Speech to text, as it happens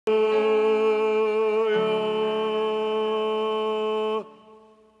The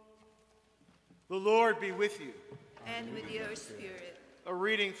Lord be with you. And with your spirit. A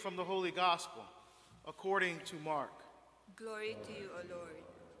reading from the Holy Gospel according to Mark. Glory to you, O Lord.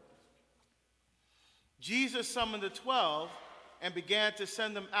 Jesus summoned the 12 and began to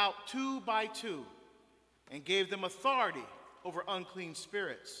send them out 2 by 2 and gave them authority over unclean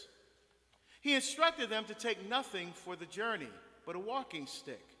spirits. He instructed them to take nothing for the journey but a walking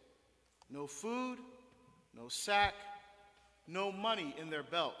stick, no food, no sack, no money in their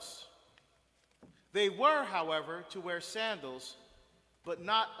belts. They were, however, to wear sandals, but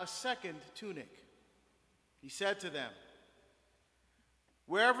not a second tunic. He said to them,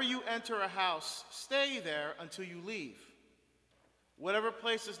 "Wherever you enter a house, stay there until you leave. Whatever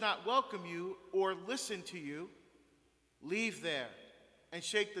place does not welcome you or listen to you, leave there and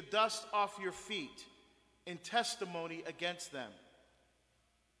shake the dust off your feet in testimony against them."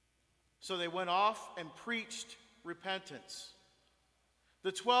 So they went off and preached repentance.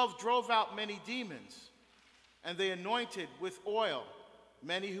 The 12 drove out many demons, and they anointed with oil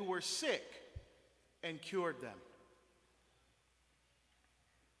many who were sick and cured them.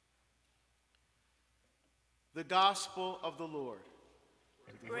 The Gospel of the Lord.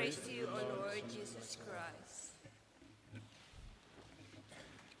 Praise to you, O Lord Jesus Christ.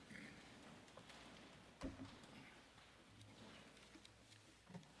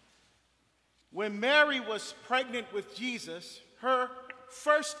 When Mary was pregnant with Jesus, her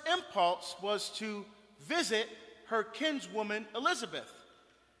first impulse was to visit her kinswoman Elizabeth,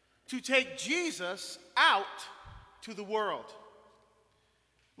 to take Jesus out to the world.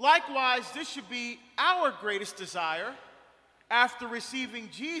 Likewise, this should be our greatest desire after receiving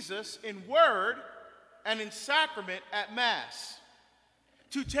Jesus in word and in sacrament at Mass,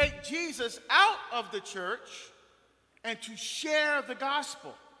 to take Jesus out of the church and to share the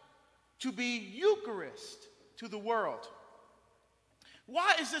gospel, to be Eucharist to the world.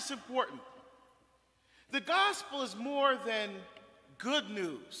 Why is this important? The gospel is more than good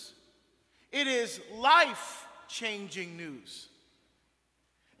news. It is life-changing news.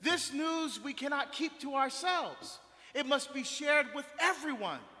 This news we cannot keep to ourselves. It must be shared with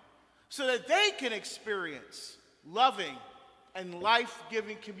everyone so that they can experience loving and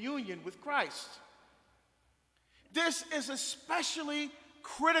life-giving communion with Christ. This is especially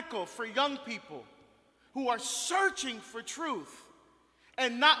critical for young people who are searching for truth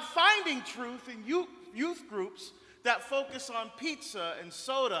and not finding truth in youth groups that focus on pizza and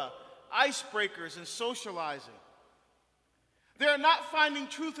soda, icebreakers, and socializing. They're not finding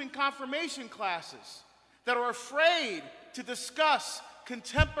truth in confirmation classes that are afraid to discuss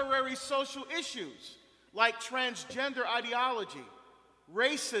contemporary social issues like transgender ideology,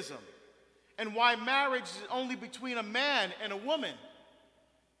 racism, and why marriage is only between a man and a woman,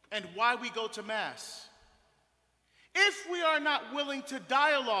 and why we go to Mass. If we are not willing to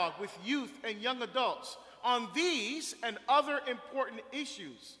dialogue with youth and young adults on these and other important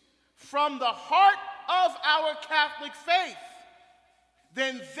issues from the heart of our Catholic faith,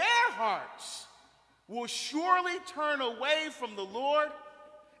 then their hearts will surely turn away from the Lord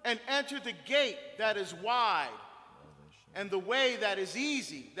and enter the gate that is wide and the way that is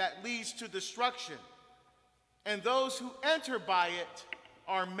easy that leads to destruction. And those who enter by it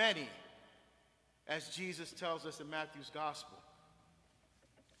are many, as Jesus tells us in Matthew's Gospel.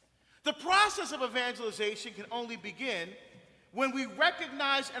 The process of evangelization can only begin when we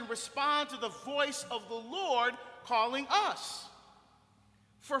recognize and respond to the voice of the Lord calling us.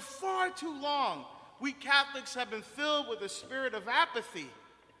 For far too long, we Catholics have been filled with a spirit of apathy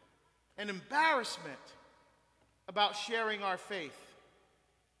and embarrassment about sharing our faith.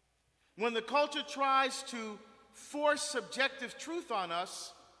 When the culture tries to force subjective truth on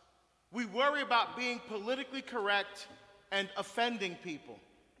us, we worry about being politically correct and offending people.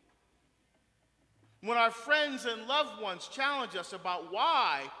 When our friends and loved ones challenge us about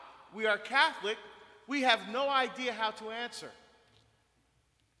why we are Catholic, we have no idea how to answer.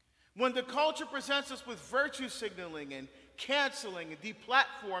 When the culture presents us with virtue signaling and canceling and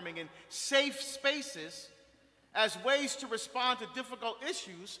deplatforming and safe spaces as ways to respond to difficult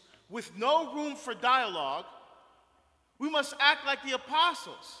issues with no room for dialogue, we must act like the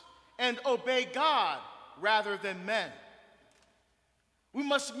apostles and obey God rather than men. We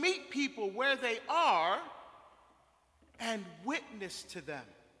must meet people where they are and witness to them.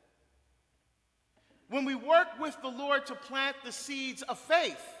 When we work with the Lord to plant the seeds of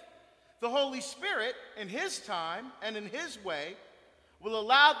faith, the Holy Spirit, in His time and in His way, will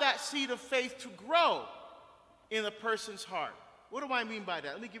allow that seed of faith to grow in a person's heart. What do I mean by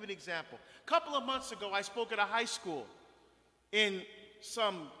that? Let me give you an example. A couple of months ago, I spoke at a high school in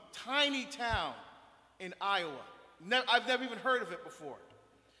some tiny town in Iowa. I've never even heard of it before.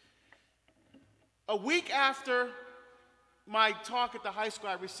 A week after my talk at the high school,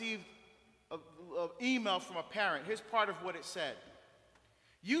 I received an email from a parent. Here's part of what it said.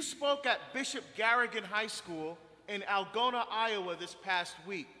 You spoke at Bishop Garrigan High School in Algona, Iowa this past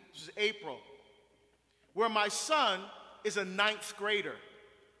week. This is April, where my son is a 9th grader.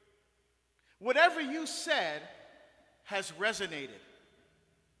 Whatever you said has resonated.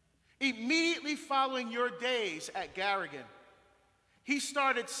 Immediately following your days at Garrigan, he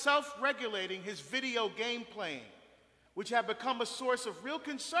started self-regulating his video game playing, which had become a source of real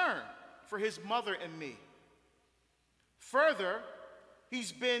concern for his mother and me. Further,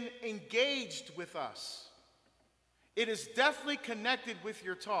 he's been engaged with us. It is definitely connected with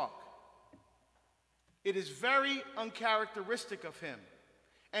your talk. It is very uncharacteristic of him,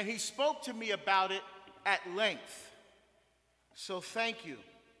 and he spoke to me about it at length. So thank you.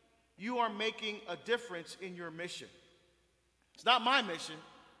 You are making a difference in your mission. It's not my mission.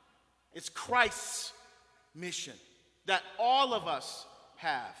 It's Christ's mission that all of us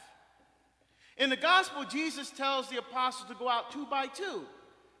have. In the gospel, Jesus tells the apostles to go out 2 by 2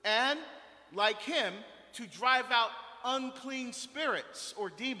 and, like him, to drive out unclean spirits or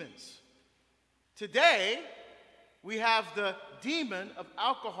demons. Today, we have the demon of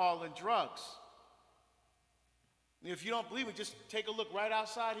alcohol and drugs. If you don't believe it, just take a look right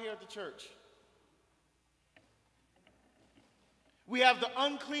outside here at the church. We have the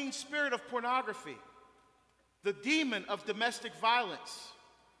unclean spirit of pornography, the demon of domestic violence,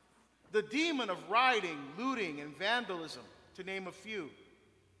 the demon of rioting, looting, and vandalism, to name a few.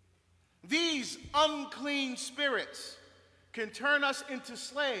 These unclean spirits can turn us into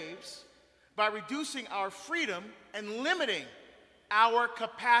slaves by reducing our freedom and limiting our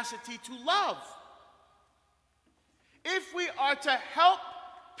capacity to love. If we are to help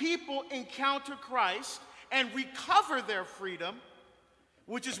people encounter Christ and recover their freedom,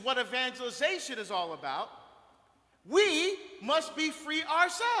 which is what evangelization is all about, we must be free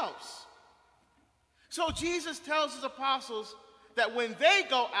ourselves. So Jesus tells his apostles that when they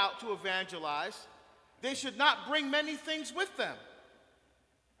go out to evangelize, they should not bring many things with them.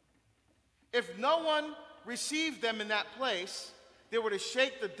 If no one received them in that place, they were to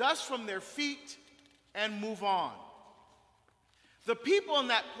shake the dust from their feet and move on. The people in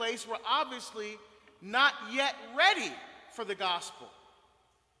that place were obviously not yet ready for the gospel.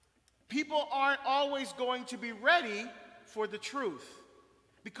 People aren't always going to be ready for the truth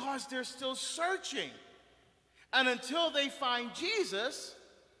because they're still searching. And until they find Jesus,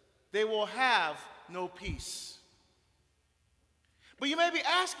 they will have no peace. But you may be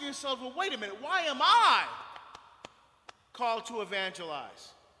asking yourself, well, wait a minute, why am I called to evangelize?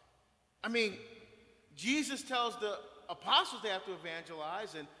 I mean, Jesus tells the apostles they have to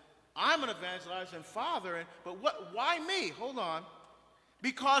evangelize, and I'm an evangelizer and father, but why me? Hold on.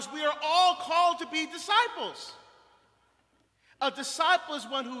 Because we are all called to be disciples. A disciple is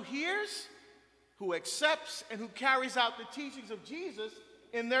one who hears, who accepts, and who carries out the teachings of Jesus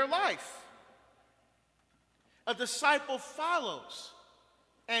in their life. A disciple follows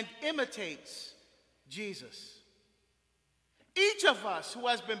and imitates Jesus. Each of us who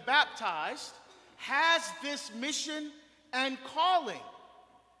has been baptized has this mission and calling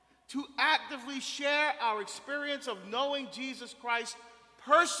to actively share our experience of knowing Jesus Christ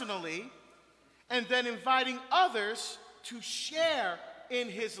personally and then inviting others to share in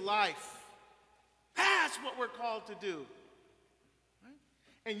his life. That's what we're called to do. Right?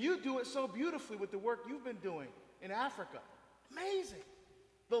 And you do it so beautifully with the work you've been doing in Africa. Amazing.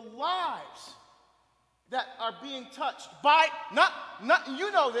 The lives that are being touched by, not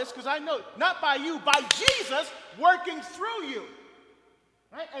you know this because I know, not by you, by Jesus working through you.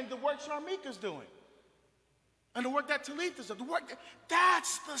 Right? And the work Sharmika's doing. And the work that Talitha's doing.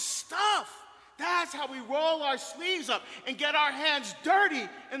 That's the stuff. That's how we roll our sleeves up and get our hands dirty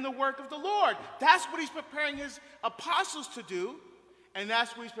in the work of the Lord. That's what he's preparing his apostles to do, and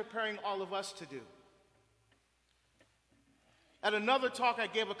that's what he's preparing all of us to do. At another talk I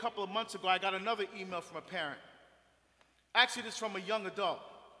gave a couple of months ago, I got another email from a parent. Actually, this is from a young adult.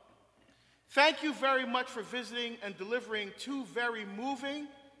 Thank you very much for visiting and delivering 2 very moving,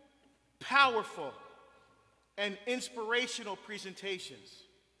 powerful, and inspirational presentations.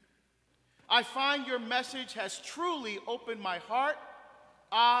 I find your message has truly opened my heart,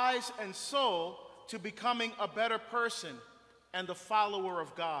 eyes, and soul to becoming a better person and a follower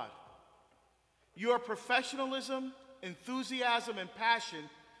of God. Your professionalism, enthusiasm, and passion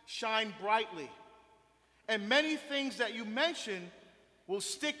shine brightly, and many things that you mention will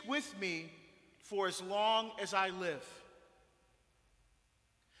stick with me for as long as I live.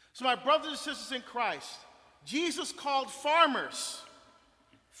 So my brothers and sisters in Christ, Jesus called farmers,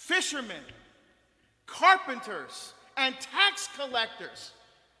 fishermen, carpenters, and tax collectors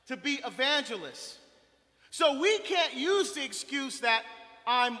to be evangelists. So we can't use the excuse that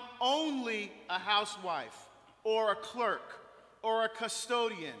I'm only a housewife, or a clerk, or a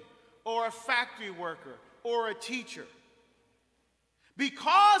custodian, or a factory worker, or a teacher.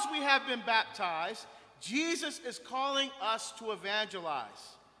 Because we have been baptized, Jesus is calling us to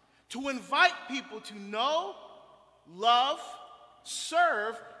evangelize, to invite people to know, love,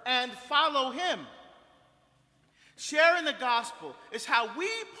 serve, and follow him. Sharing the gospel is how we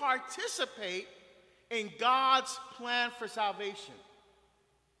participate in God's plan for salvation.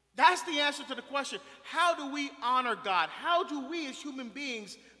 That's the answer to the question, how do we honor God? How do we as human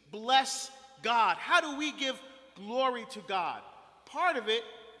beings bless God? How do we give glory to God? Part of it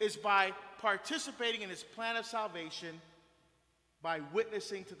is by participating in his plan of salvation, by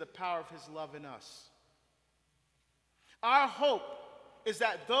witnessing to the power of his love in us. Our hope is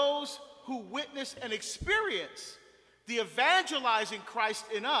that those who witness and experience the evangelizing Christ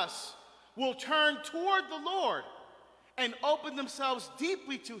in us will turn toward the Lord and open themselves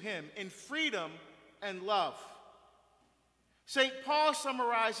deeply to him in freedom and love. St. Paul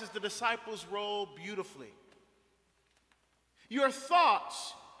summarizes the disciples' role beautifully. Your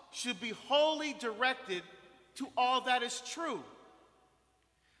thoughts should be wholly directed to all that is true.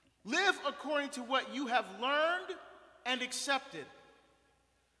 Live according to what you have learned and accepted,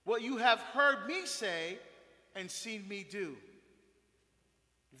 what you have heard me say and seen me do.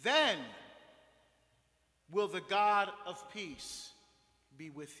 Then will the God of peace be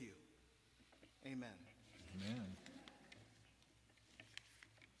with you. Amen. Amen.